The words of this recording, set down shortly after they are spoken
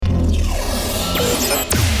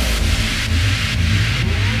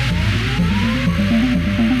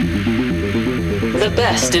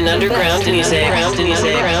best in underground music. The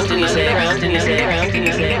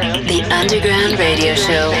Underground Radio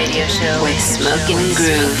Show with Smoking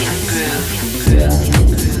Groove.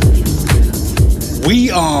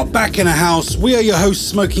 We are back in a house. We are your hosts,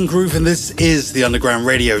 Smoking Groove, and this is the Underground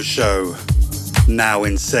Radio Show. Now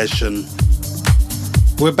in session.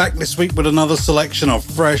 We're back this week with another selection of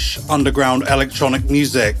fresh underground electronic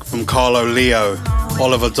music from Carlo Leo,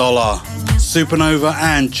 Oliver Dollar, Supernova,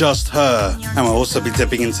 and Just Her. And we'll also be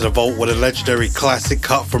dipping into the vault with a legendary classic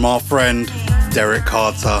cut from our friend Derek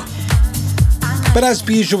Carter. But as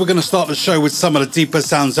per usual, we're going to start the show with some of the deeper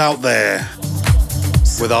sounds out there,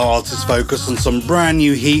 with our artist focus on some brand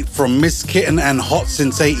new heat from Miss Kitten and Hot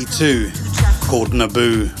Since 82, called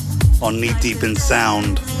Naboo on Knee Deep in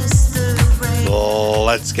Sound.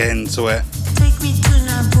 Let's get into it.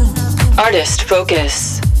 Artist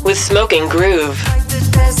Focus with Smoking Groove.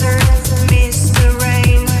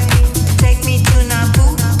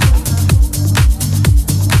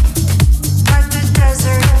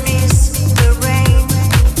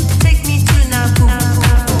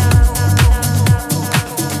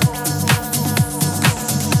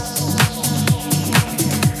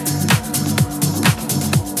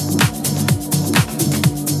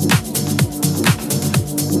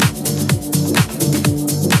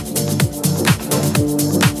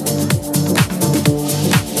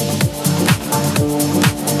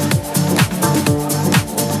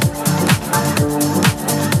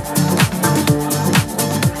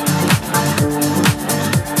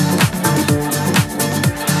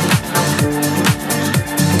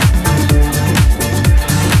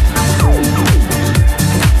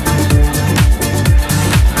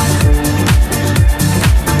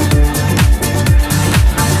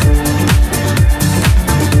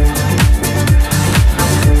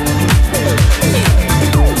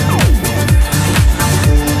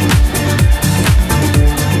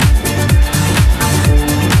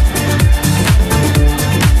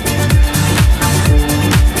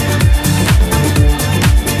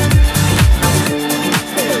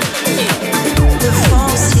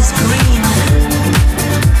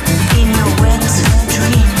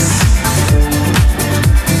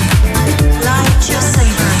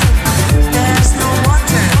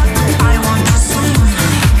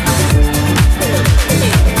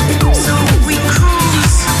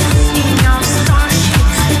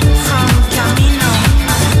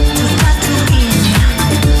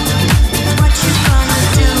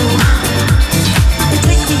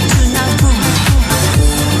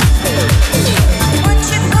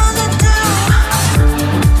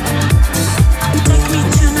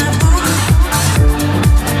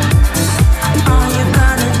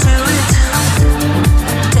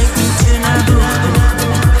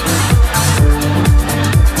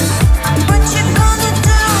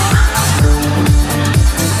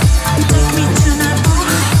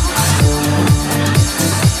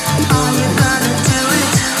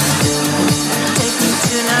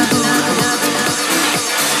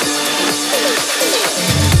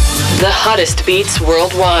 Hottest beats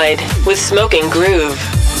worldwide with Smoking Groove.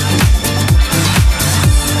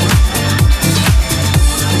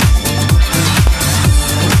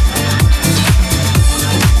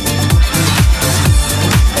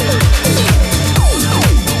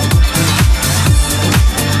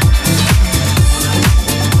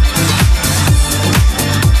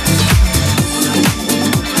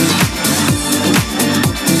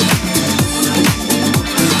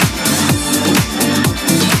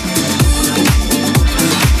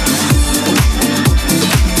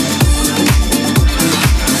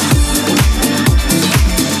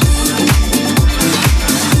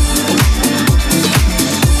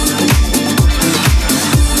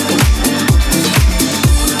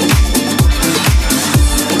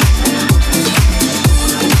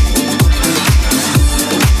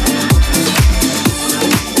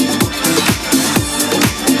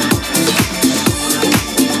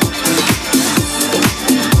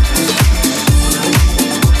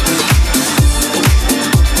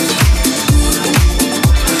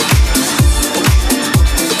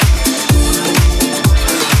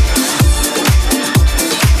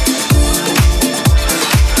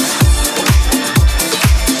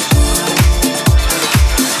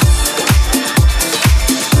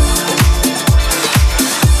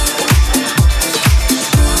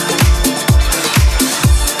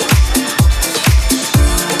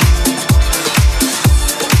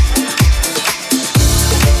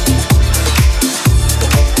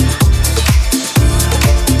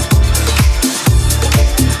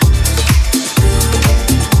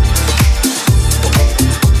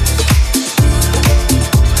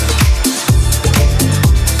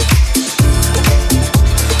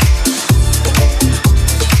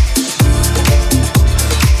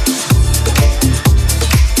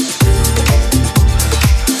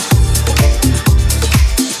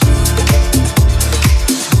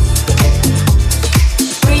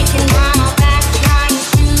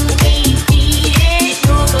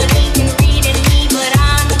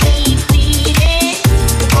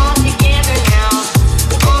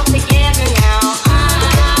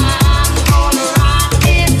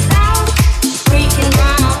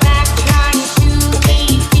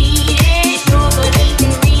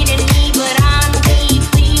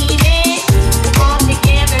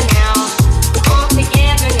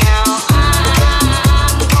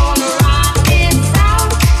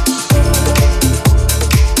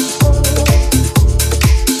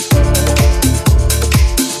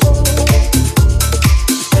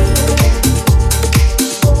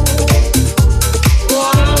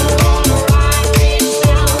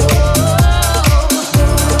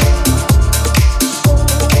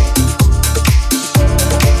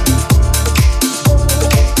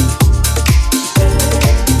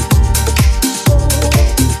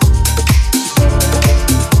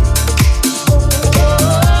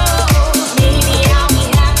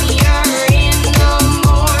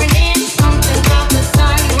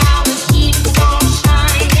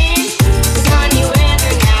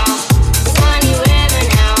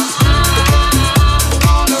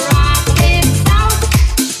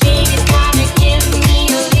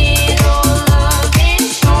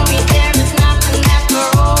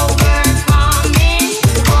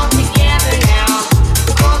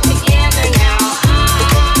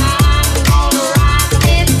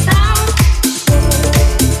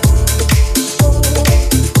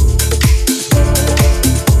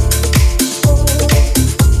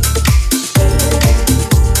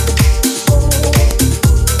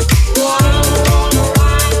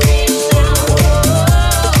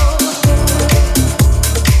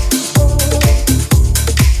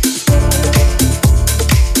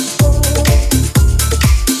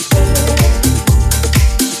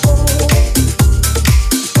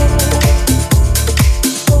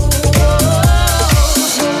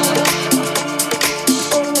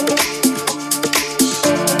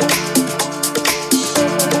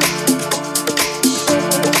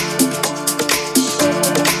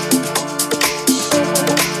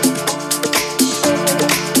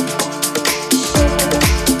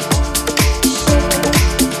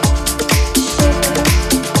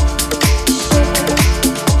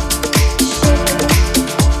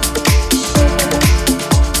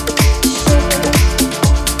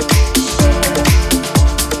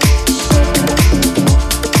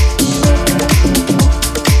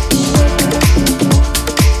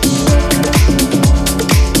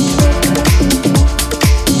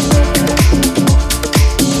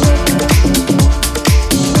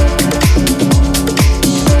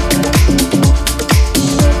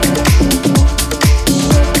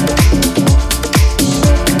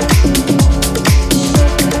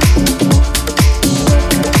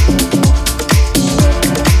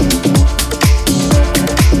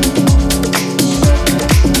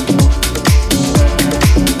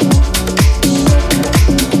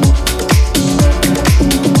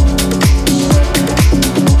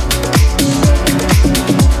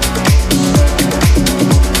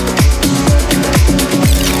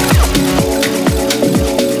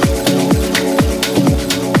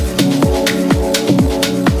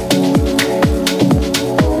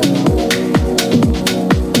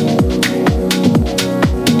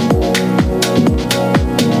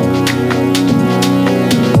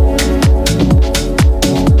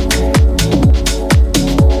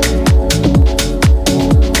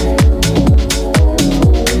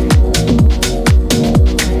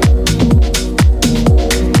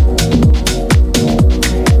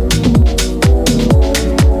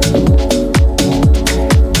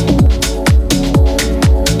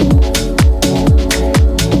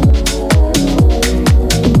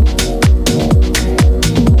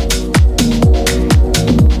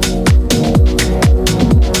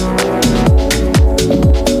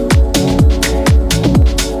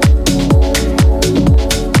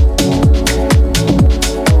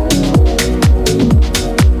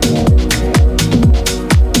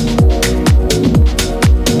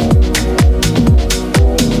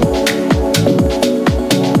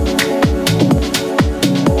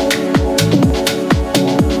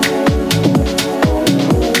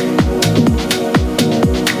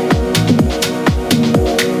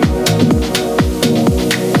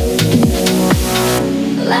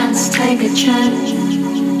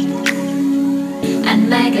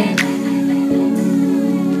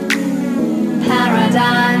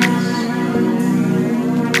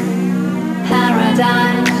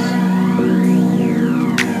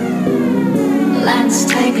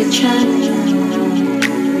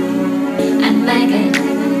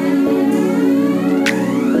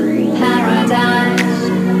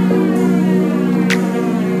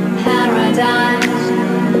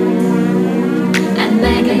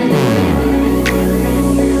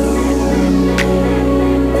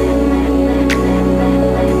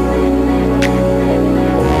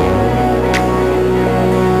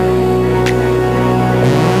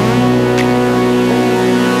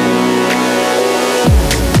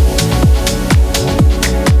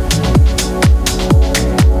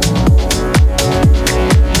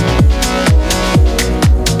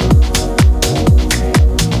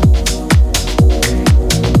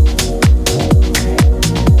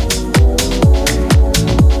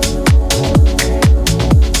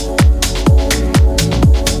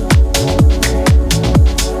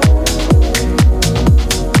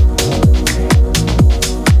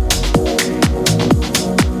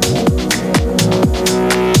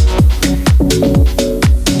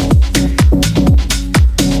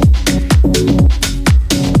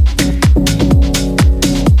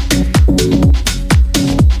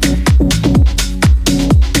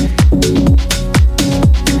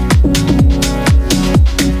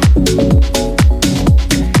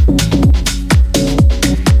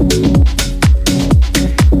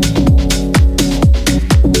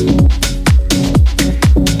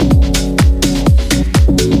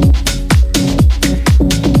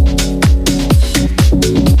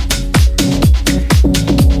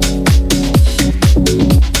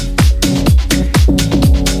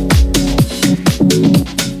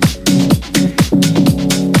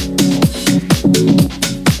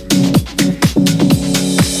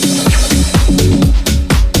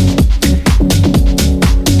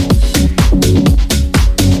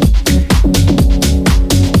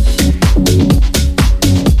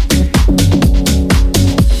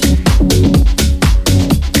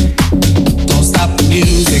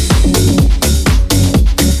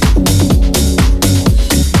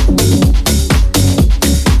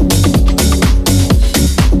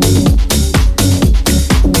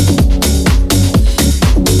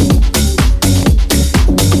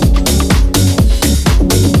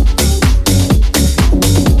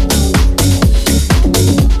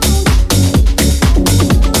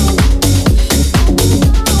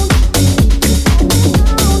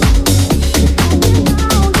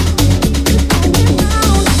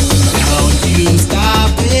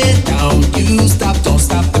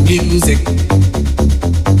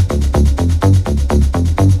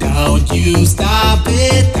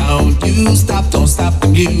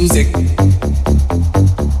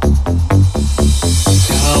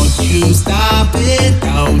 it.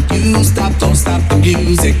 Don't stop the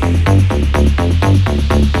music.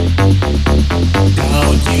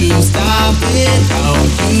 Don't you stop it. Don't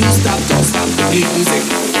stop the music.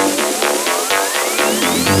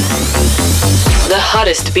 The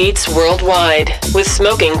hottest beats worldwide with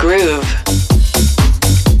Smoking Groove.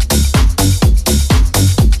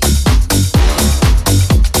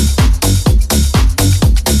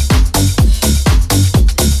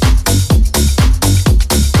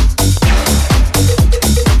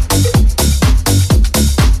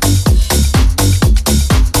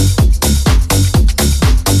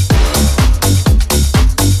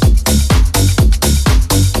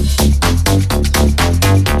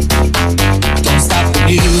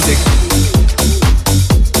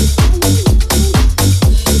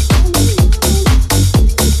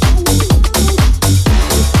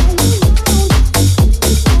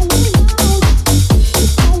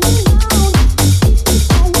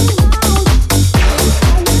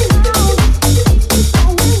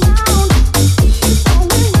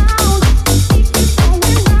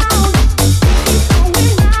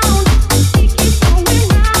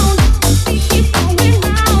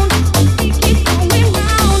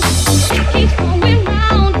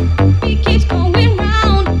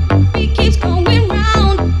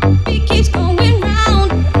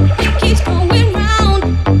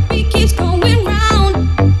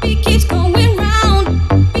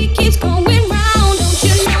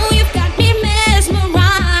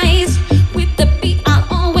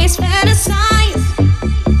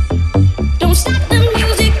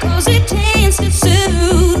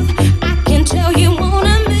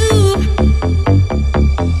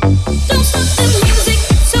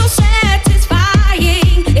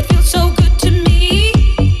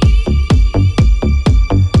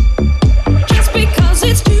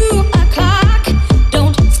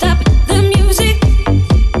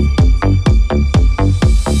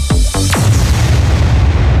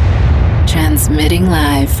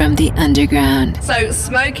 Underground. So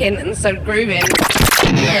smoking and so grooving.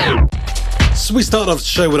 So we start off the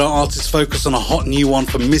show with our artist focus on a hot new one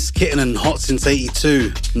from Miss Kitten and Hot Since 82,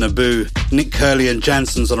 Naboo. Nick Curley and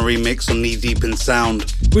Jansons on a remix on Knee Deep in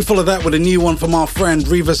Sound. We follow that with a new one from our friend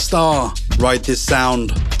Riva Starr, Ride This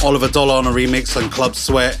Sound. Oliver Dollar on a remix on Club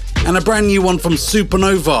Sweat. And a brand new one from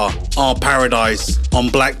Supernova, Our Paradise, on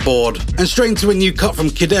Blackboard. And straight into a new cut from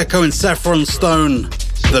Kid Echo and Saffron Stone,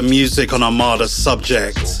 The Music on Armada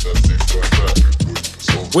Subject.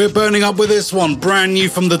 We're burning up with this one, brand new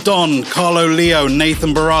from The Don, Carlo Leo,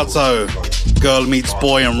 Nathan Barato, Girl Meets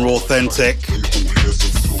Boy and Raw Authentic.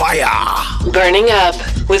 Fire! Burning up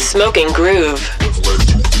with Smoking Groove.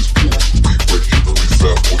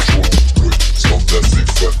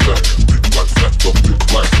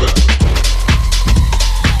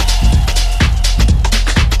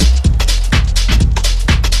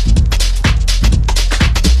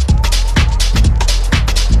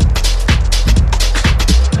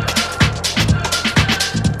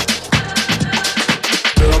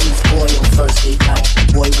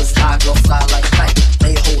 Boy was high, girl fly like kite.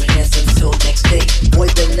 They hold hands until next day. Boy,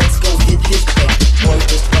 then let's go hit his pay. Boy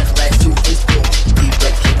was left last to his door. He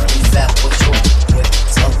wrecking on his fat for joy. Boy,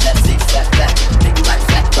 tell that big fat fat. Big black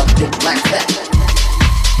fat, the big black fat.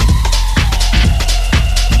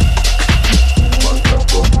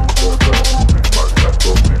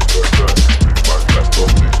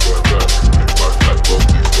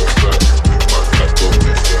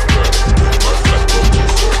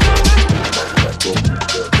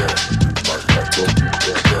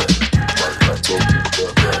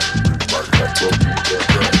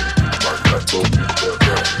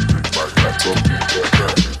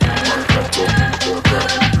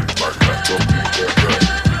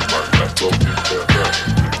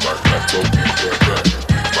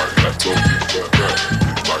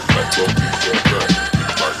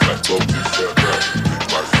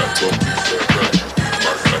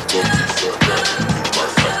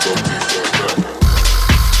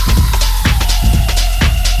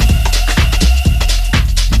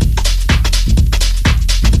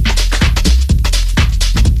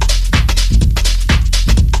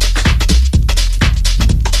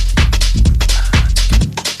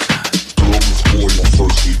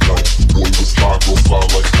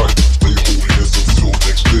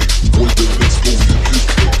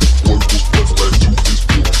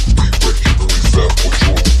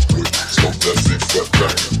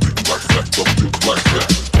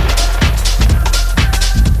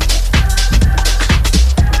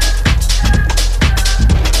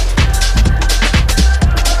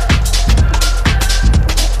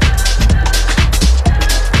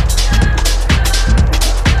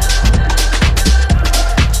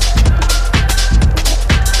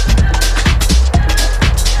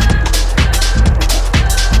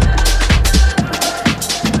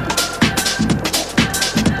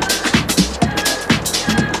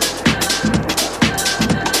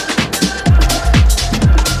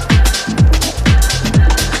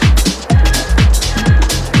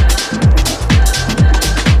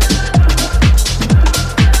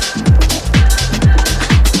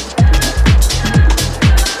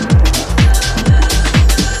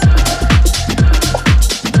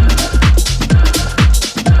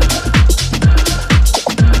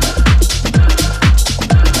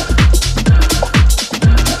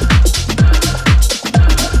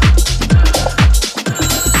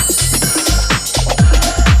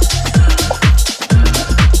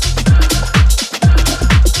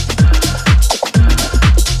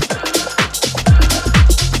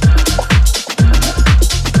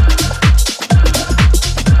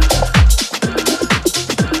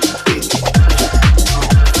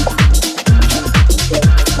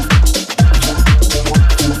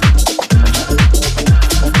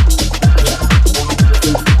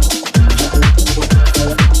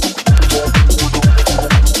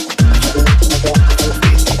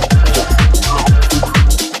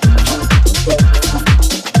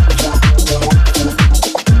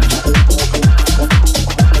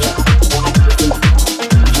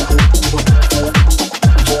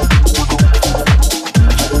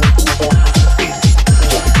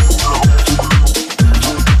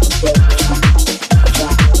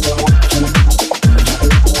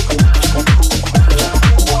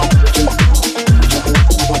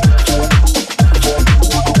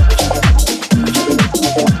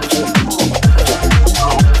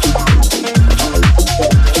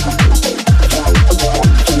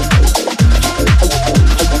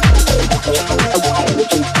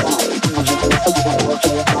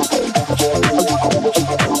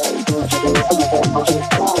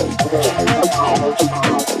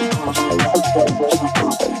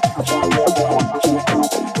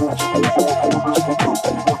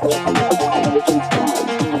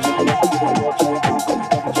 The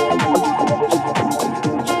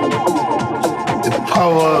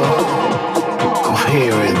power of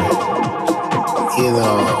hearing, you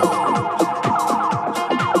know,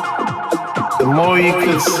 the more you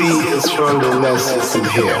can see is from the less you can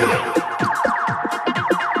hear.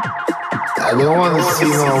 I don't want to see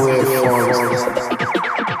no waveforms.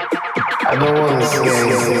 I don't want to see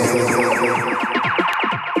anything.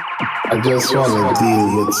 I just want to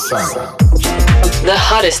deal with sound. The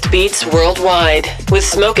hottest beats worldwide with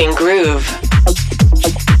Smoking Groove.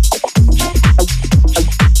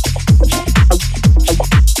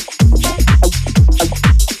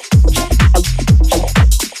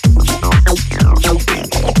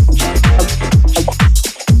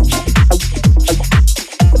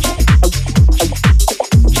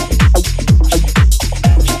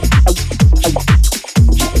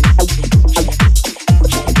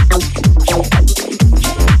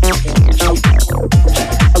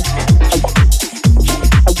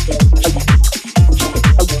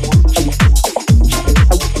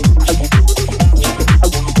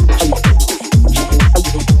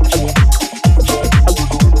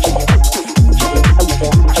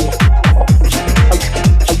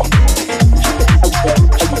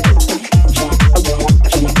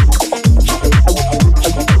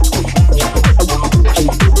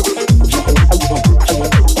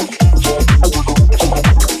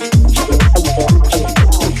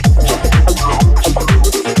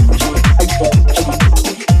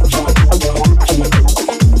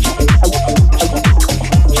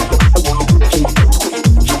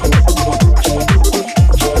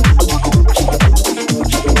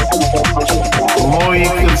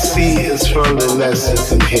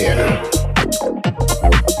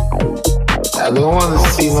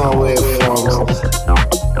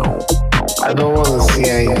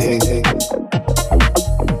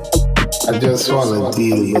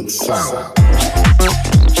 Sound.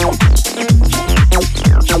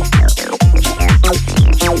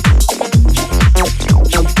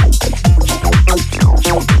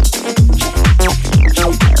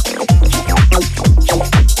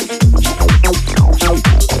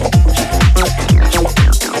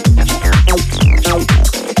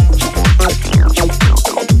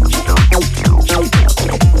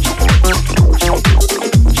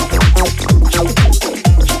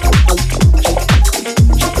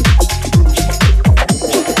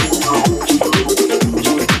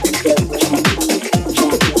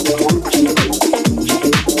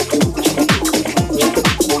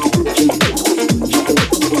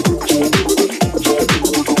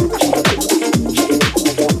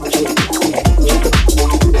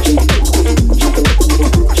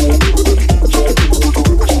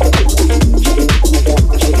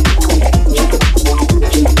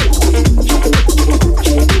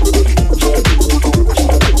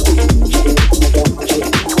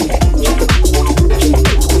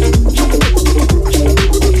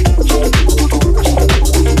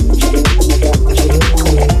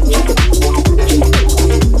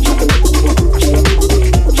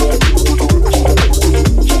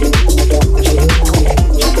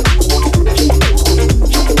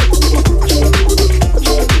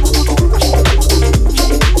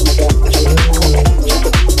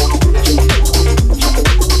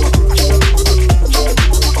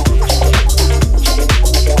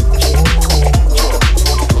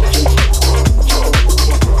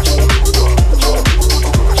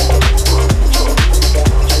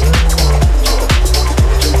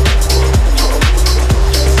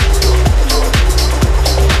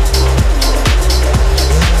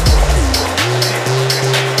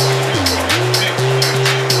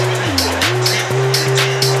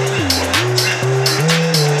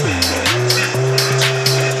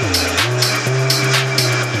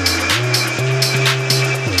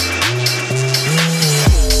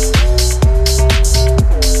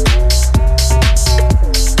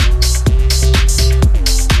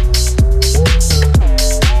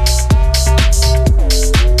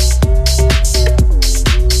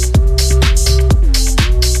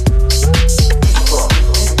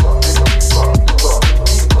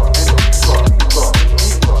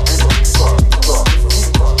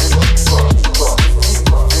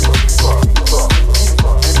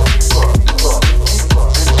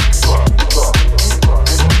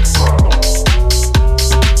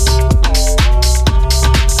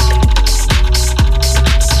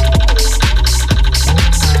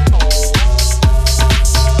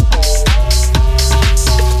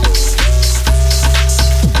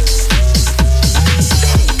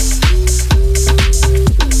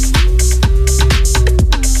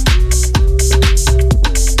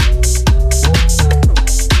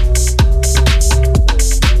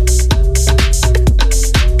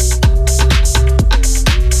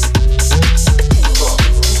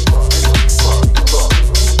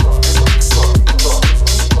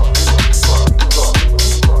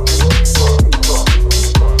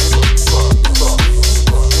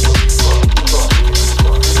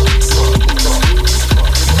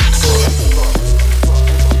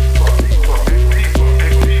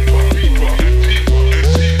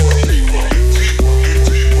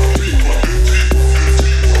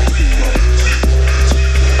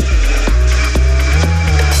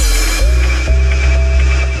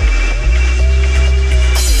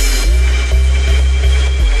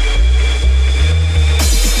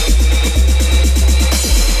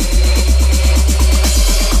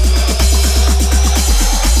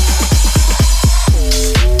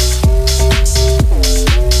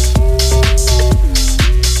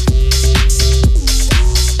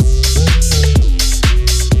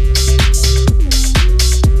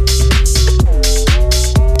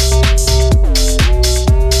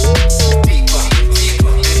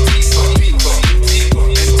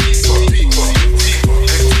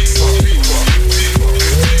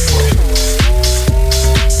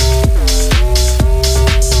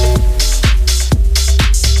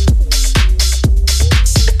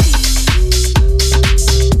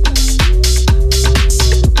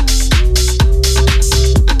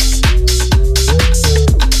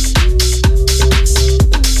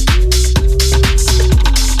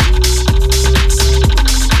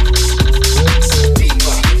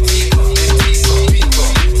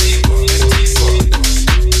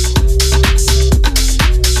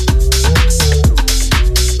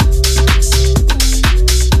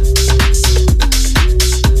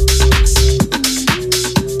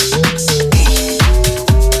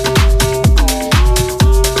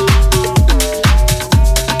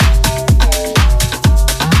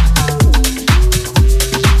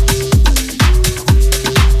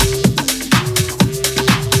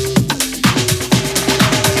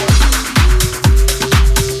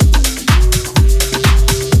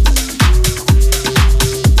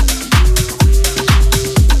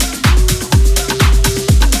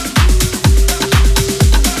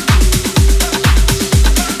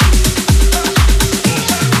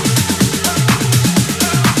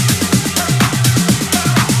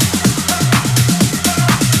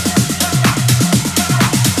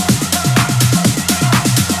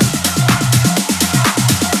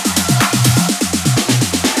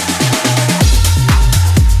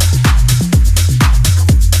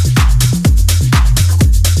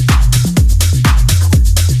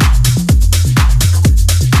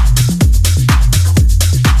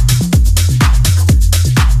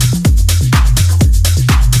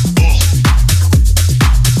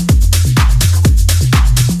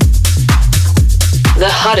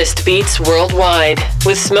 hottest beats worldwide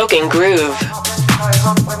with Smoking Groove.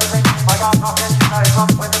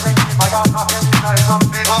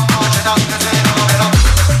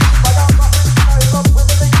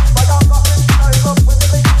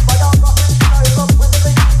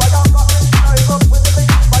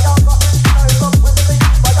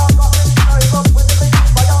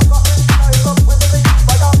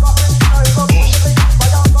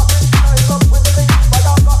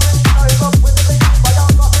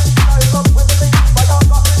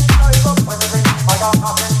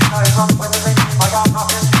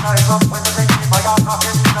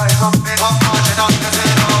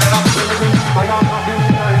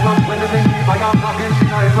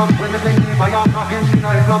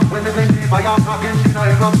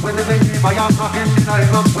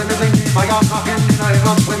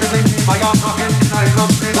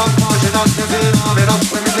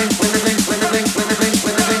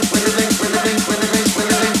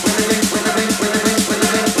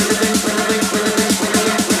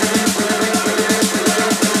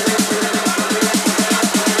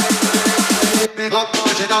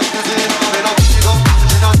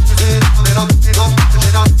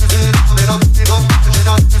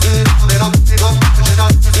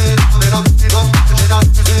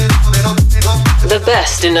 The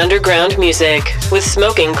best in underground music with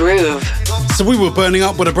Smoking Groove. So we were burning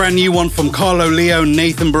up with a brand new one from Carlo Leo and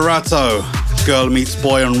Nathan Barato, Girl Meets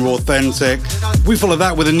Boy on Raw Authentic. We followed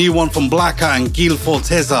that with a new one from Blacka and Gil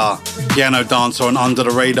Forteza, Piano Dancer on Under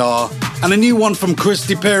the Radar, and a new one from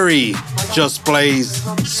Christy Perry, Just Blaze,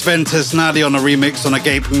 Sven Tesnadi on a remix on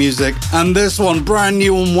Agape Music, and this one brand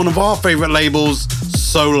new on one of our favourite labels,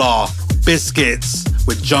 Solar, Biscuits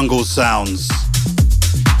with Jungle Sounds.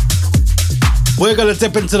 We're going to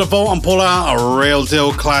dip into the vault and pull out a real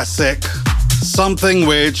deal classic. Something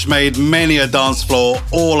which made many a dance floor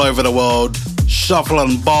all over the world shuffle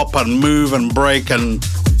and bop and move and break, and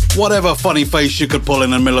whatever funny face you could pull in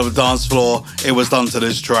the middle of the dance floor, it was done to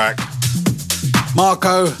this track.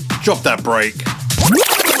 Marco, drop that break.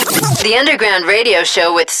 The Underground Radio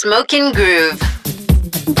Show with Smoking Groove.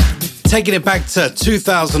 Taking it back to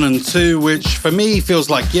 2002, which for me feels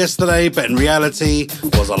like yesterday, but in reality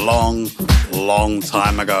was a long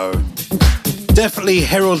time ago. Definitely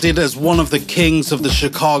heralded as one of the kings of the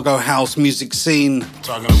Chicago house music scene.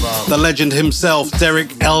 The legend himself,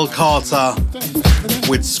 Derek L. Carter,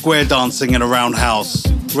 with Square Dancing in a Roundhouse.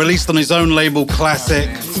 Released on his own label Classic.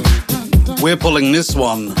 We're pulling this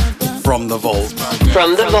one from the vault.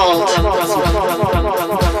 From the vault.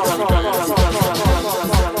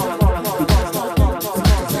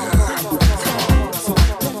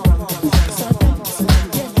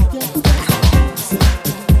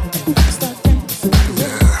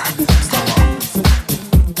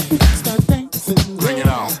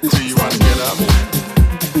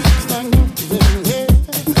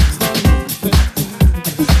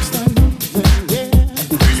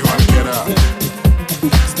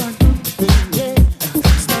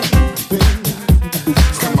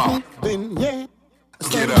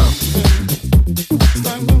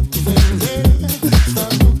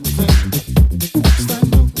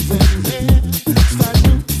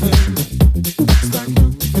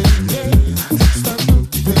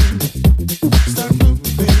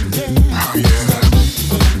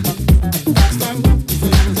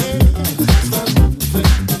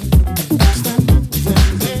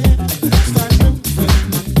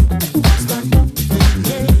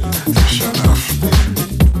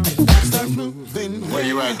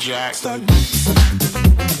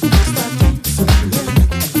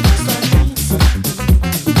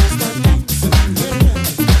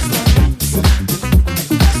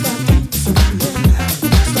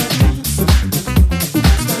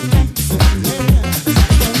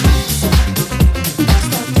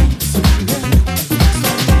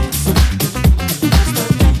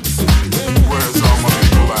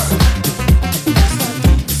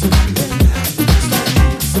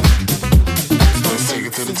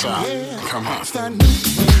 Come on.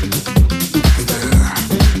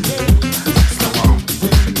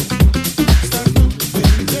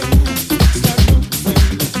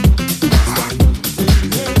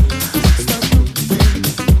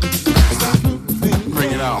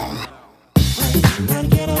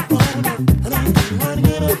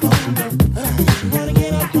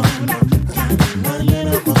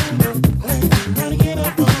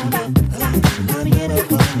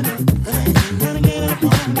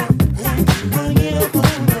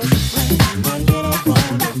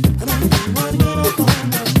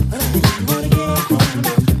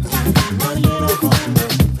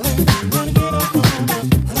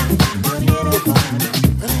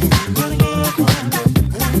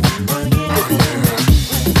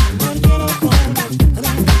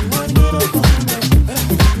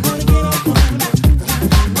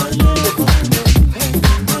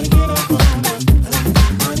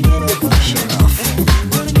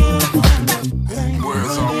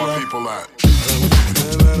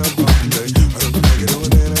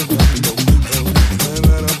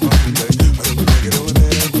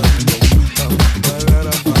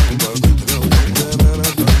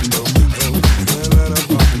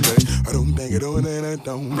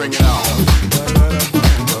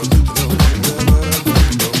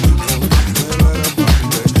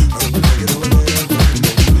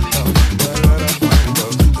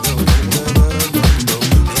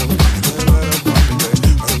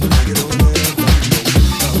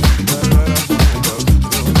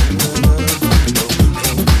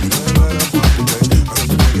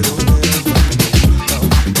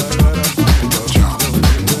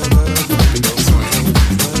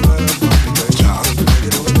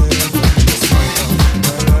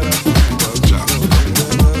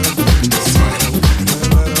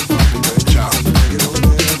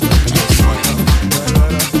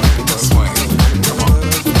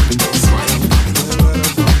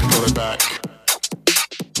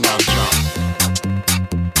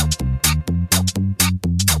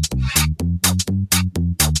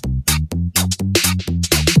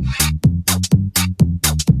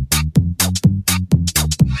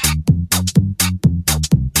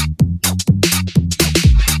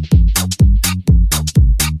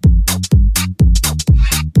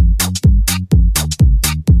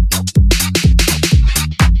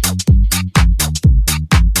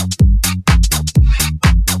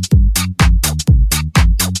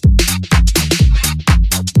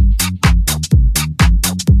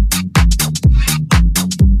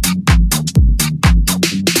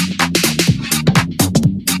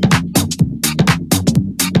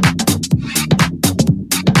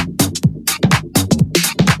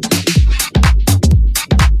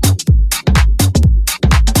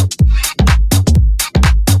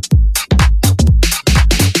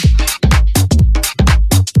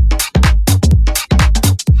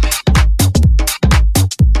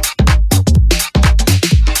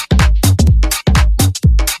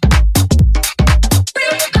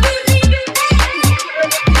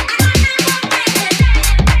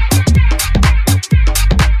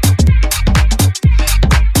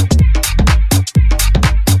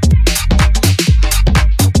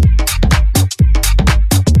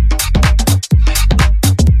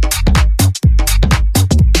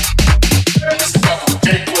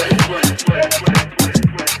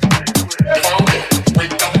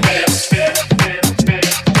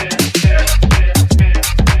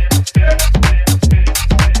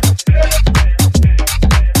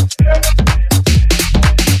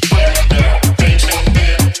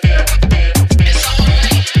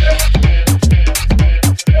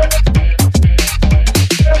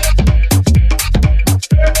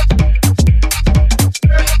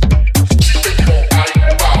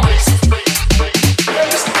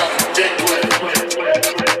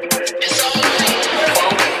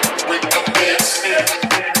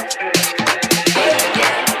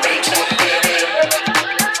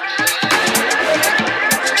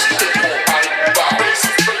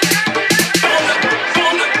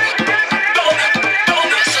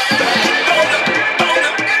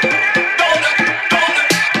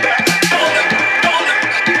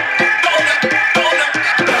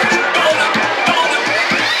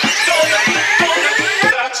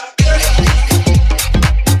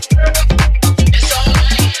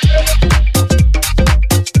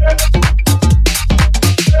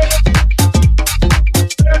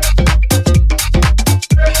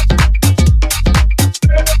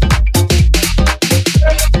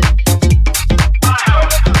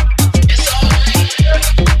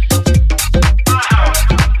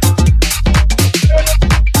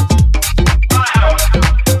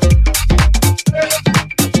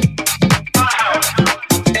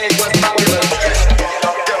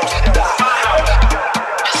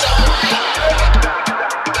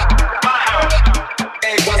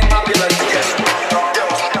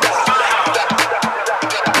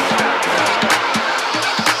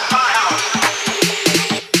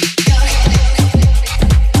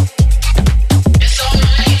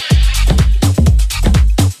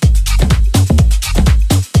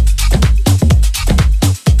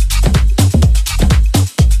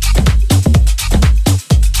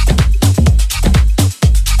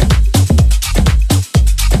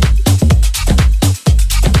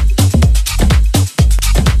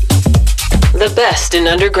 best in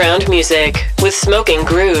underground music with Smoking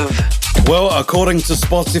Groove. Well, according to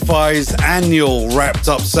Spotify's annual Wrapped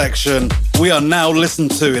Up section, we are now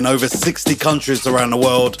listened to in over 60 countries around the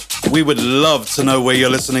world. We would love to know where you're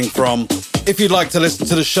listening from. If you'd like to listen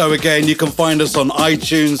to the show again, you can find us on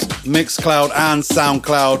iTunes, Mixcloud and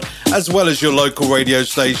SoundCloud, as well as your local radio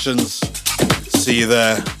stations. See you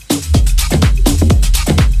there.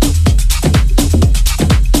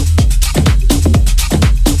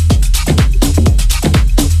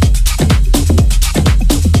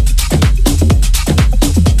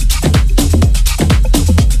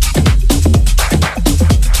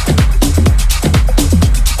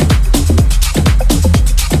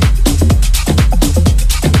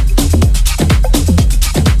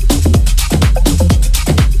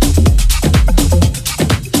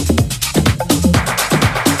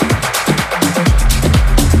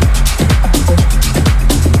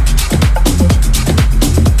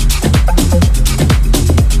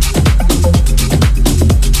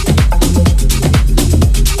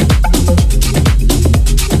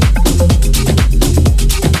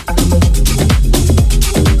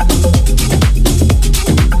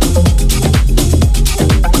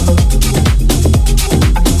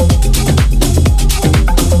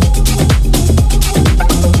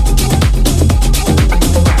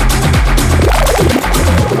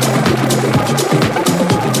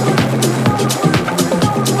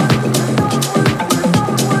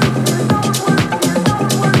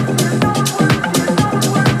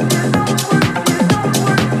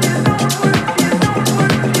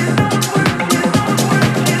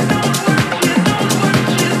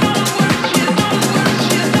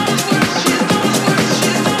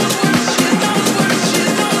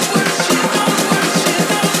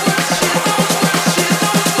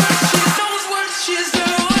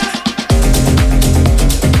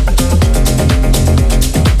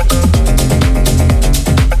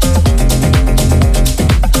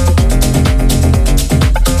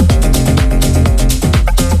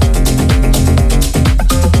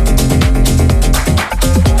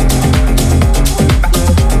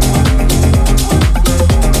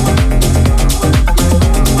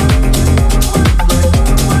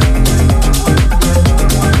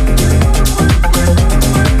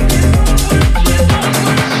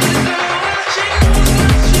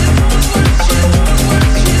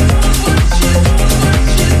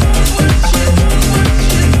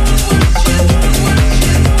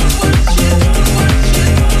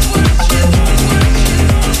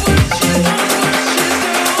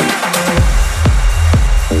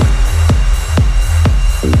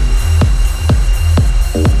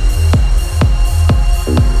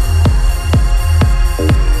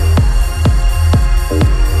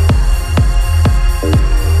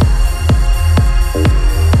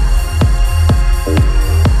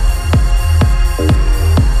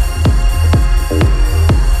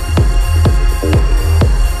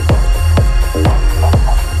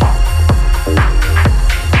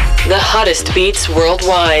 hottest beats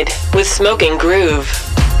worldwide with Smoking Groove.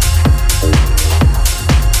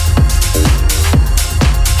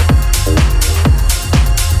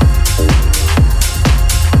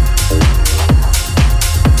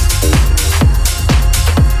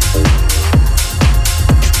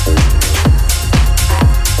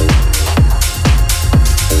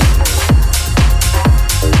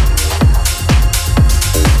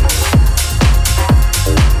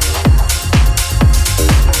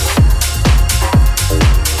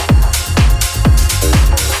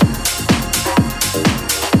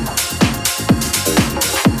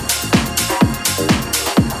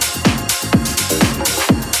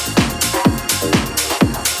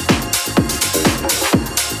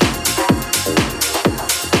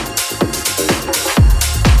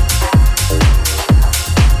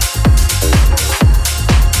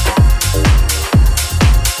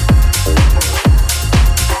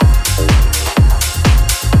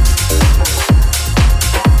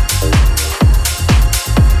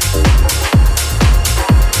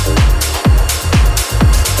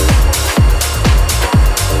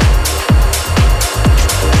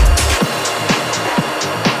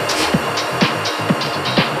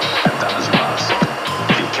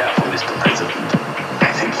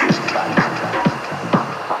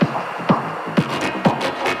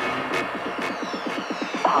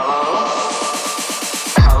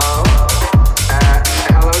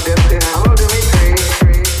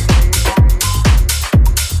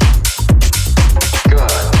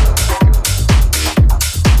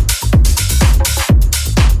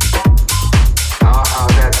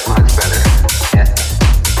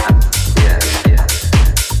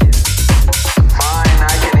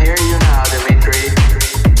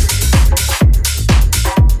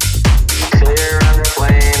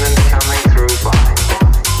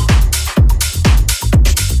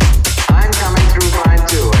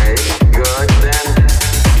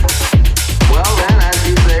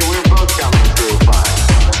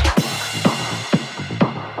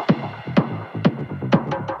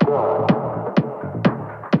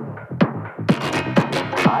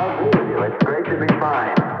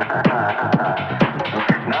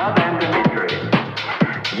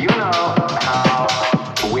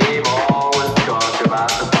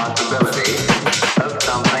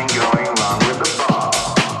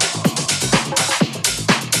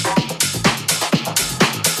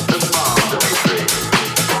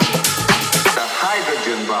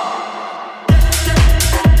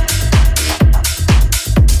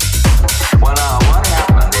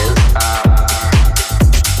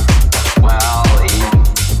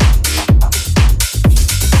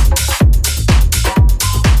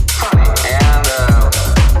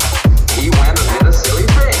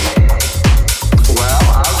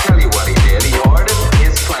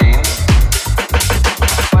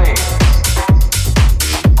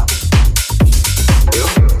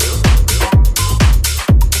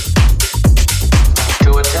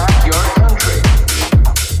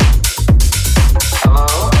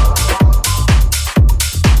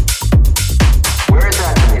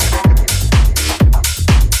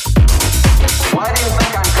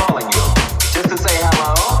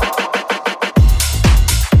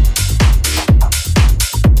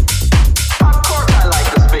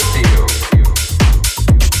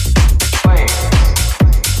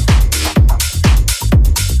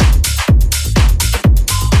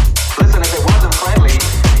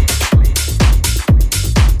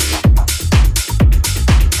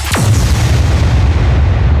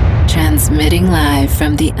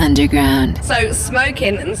 From the underground. So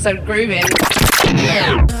smoking and so grooving.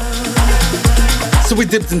 So we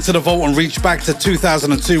dipped into the vault and reached back to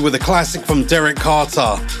 2002 with a classic from Derek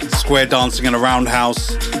Carter, Square Dancing in a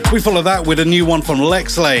Roundhouse. We follow that with a new one from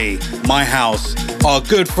Lexley, My House, our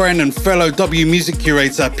good friend and fellow W music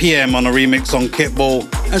curator PM on a remix on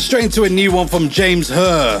Kitball, and straight into a new one from James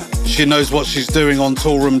Herr, She Knows What She's Doing on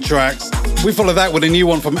Toolroom Tracks. We follow that with a new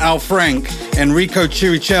one from Al Frank, Enrico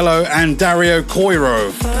Chiricello and Dario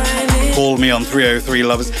Coiro. Call me on 303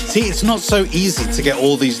 Lovers. See, it's not so easy to get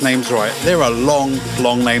all these names right. There are long,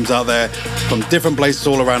 long names out there from different places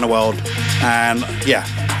all around the world. And yeah,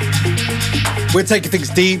 we're taking things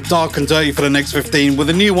deep, dark and dirty for the next 15 with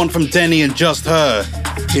a new one from Denny and Just Her,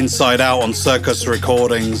 Inside Out on Circus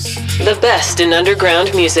Recordings. The best in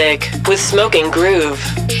underground music with Smoking Groove.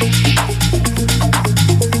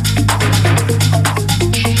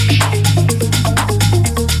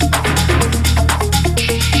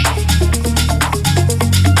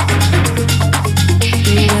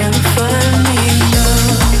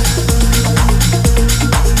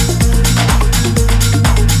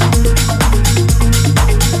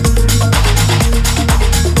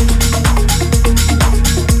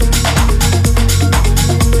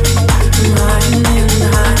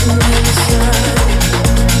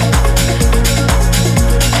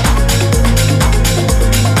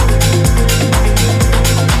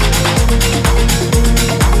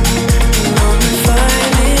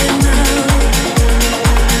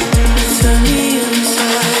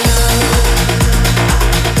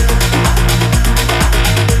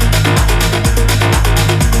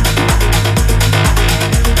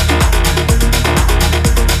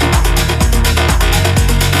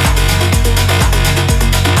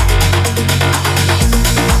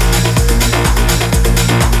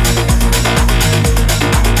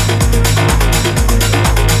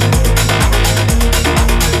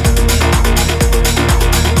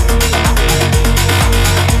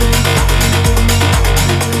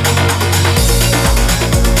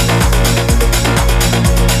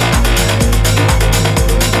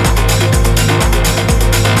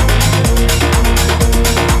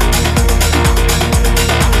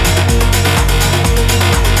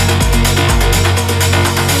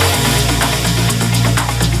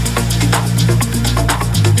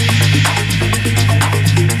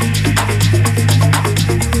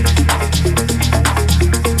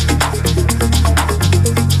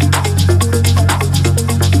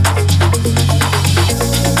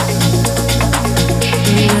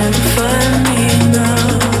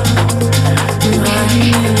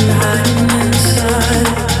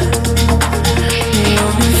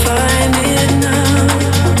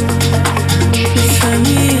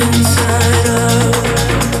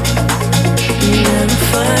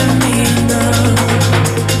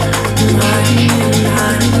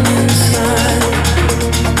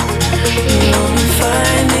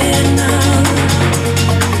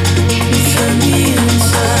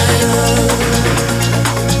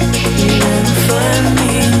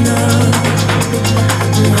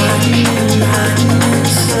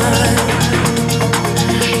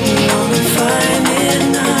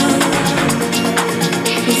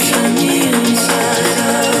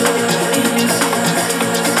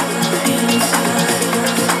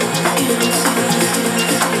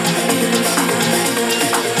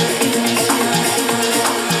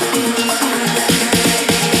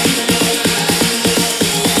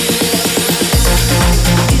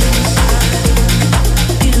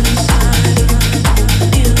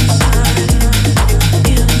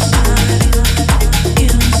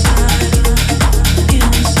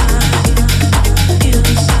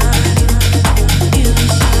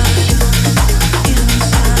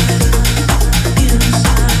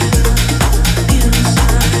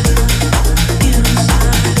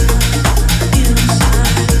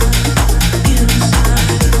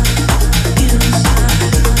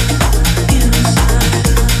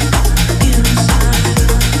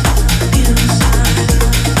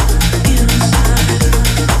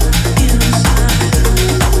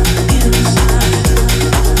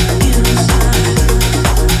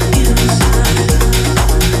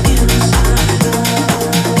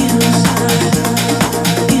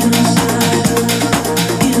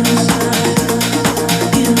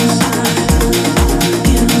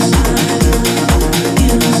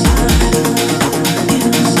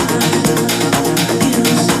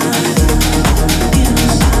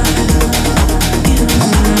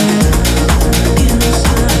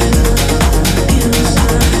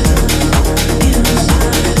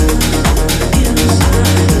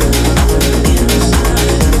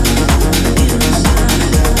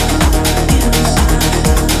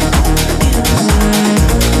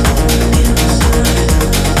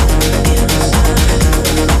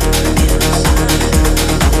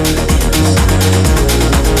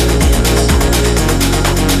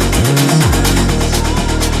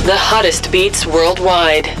 hottest beats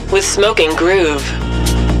worldwide with Smoking Groove.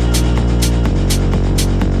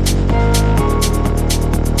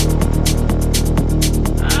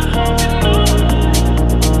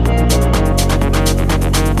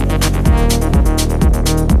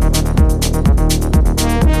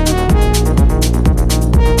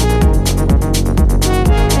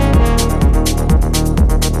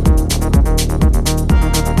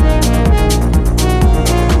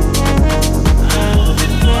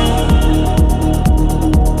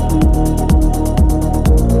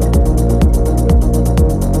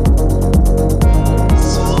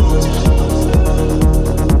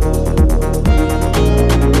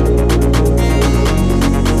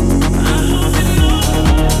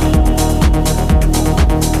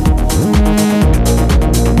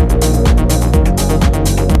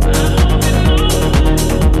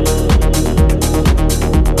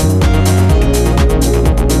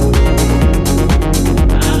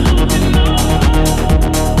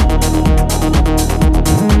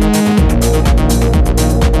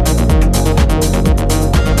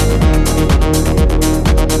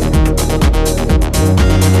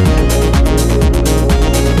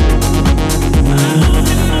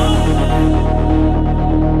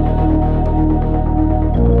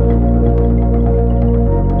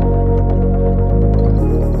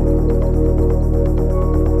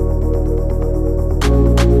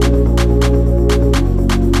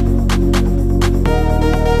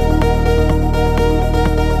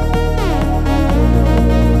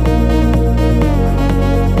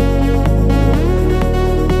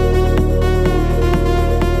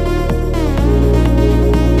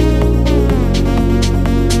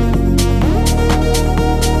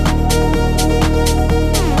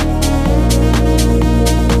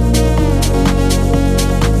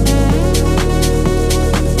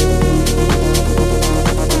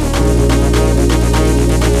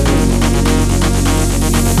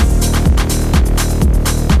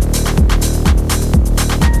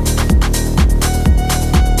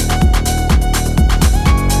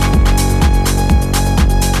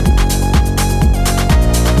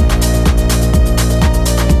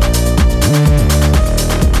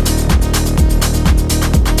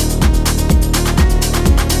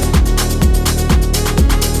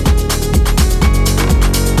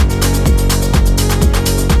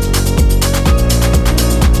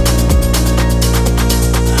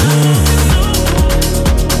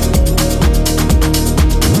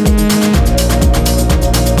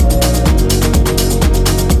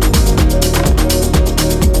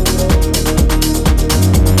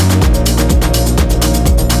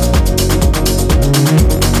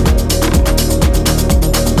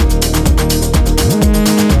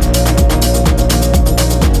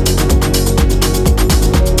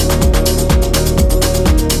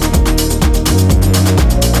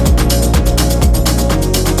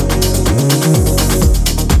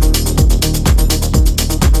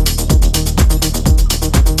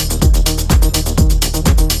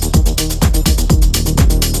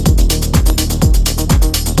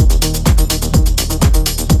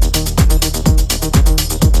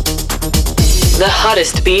 The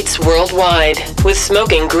hottest beats worldwide with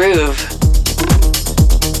Smoking Groove.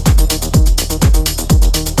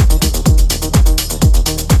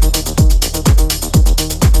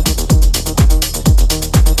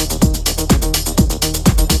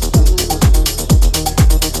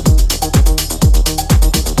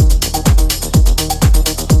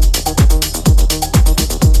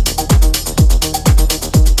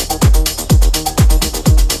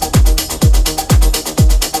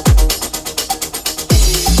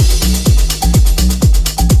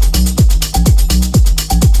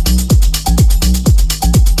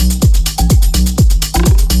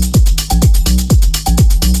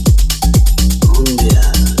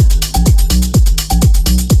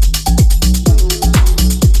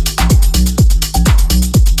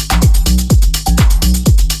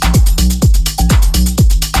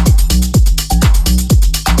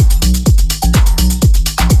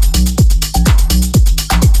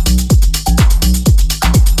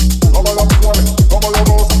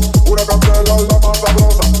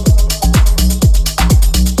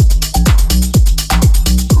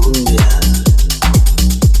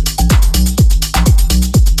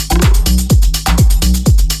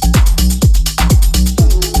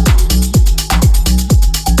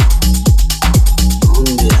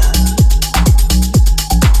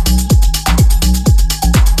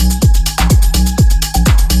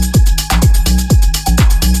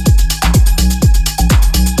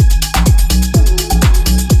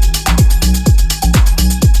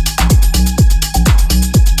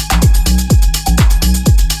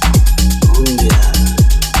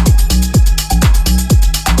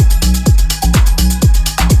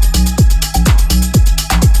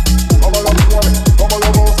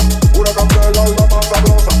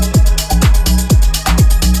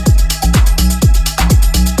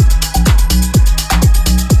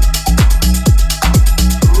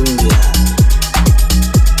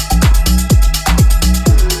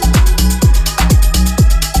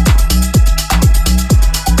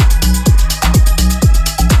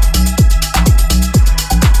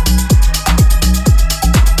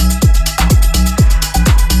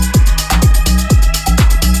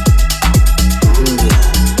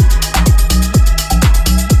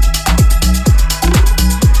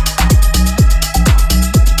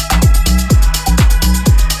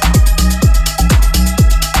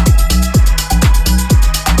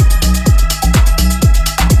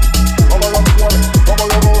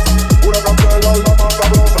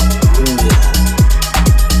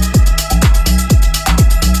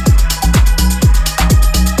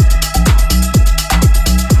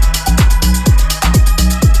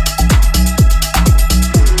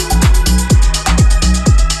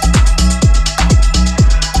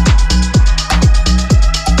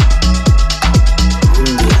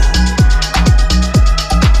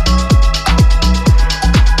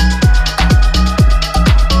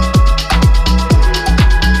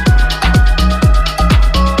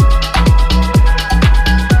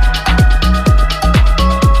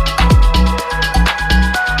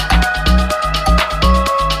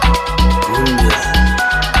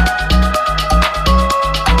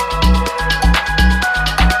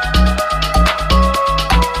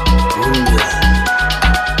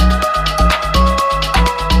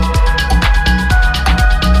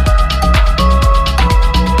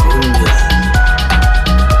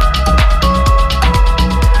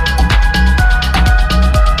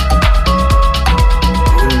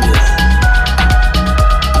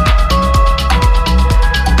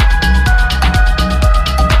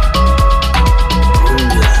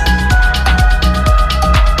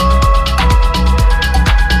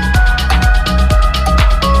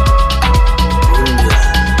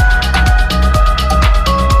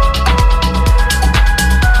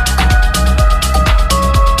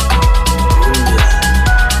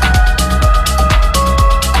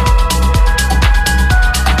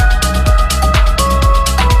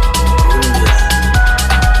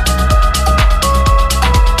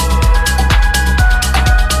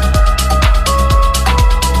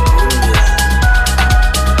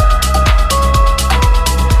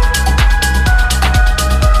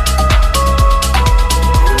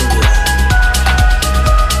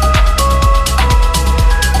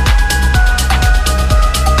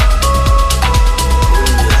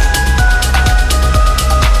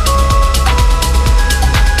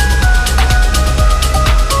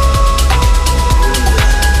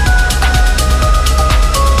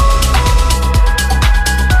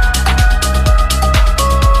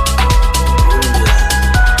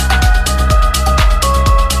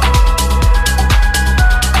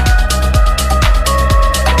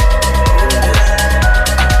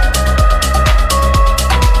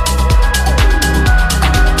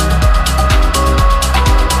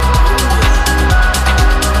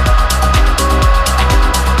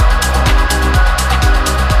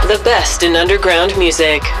 best in underground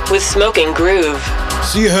music with Smoking Groove.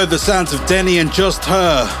 So you heard the sounds of Denny and Just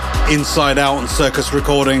Her, Inside Out on Circus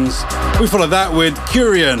Recordings. We followed that with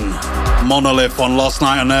Curian, Monolith on Last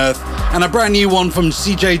Night on Earth, and a brand new one from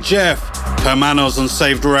CJ Jeff, Hermanos on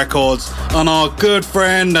Saved Records, and our good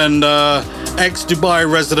friend and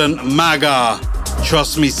ex-Dubai resident Maga,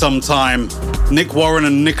 Trust Me Sometime. Nick Warren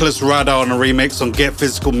and Nicholas Rada on a remix on Get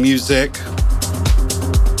Physical Music.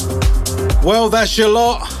 Well, that's your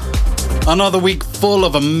lot. Another week full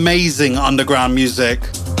of amazing underground music.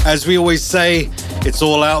 As we always say, it's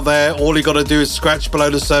all out there. All you gotta do is scratch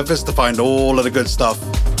below the surface to find all of the good stuff.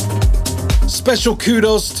 Special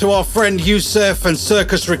kudos to our friend Youssef and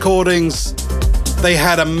Circus Recordings. They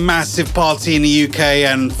had a massive party in the UK,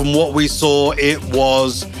 and from what we saw, it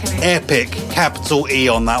was epic. Capital E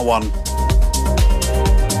on that one.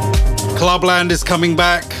 Clubland is coming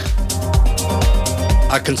back.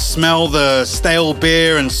 I can smell the stale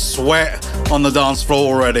beer and sweat on the dance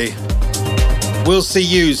floor already. We'll see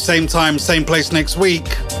you same time, same place next week.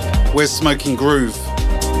 We're Smoking Groove.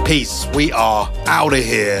 Peace. We are out of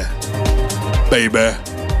here, baby.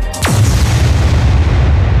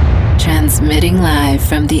 Transmitting live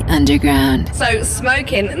from the underground. So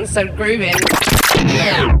smoking and so grooving.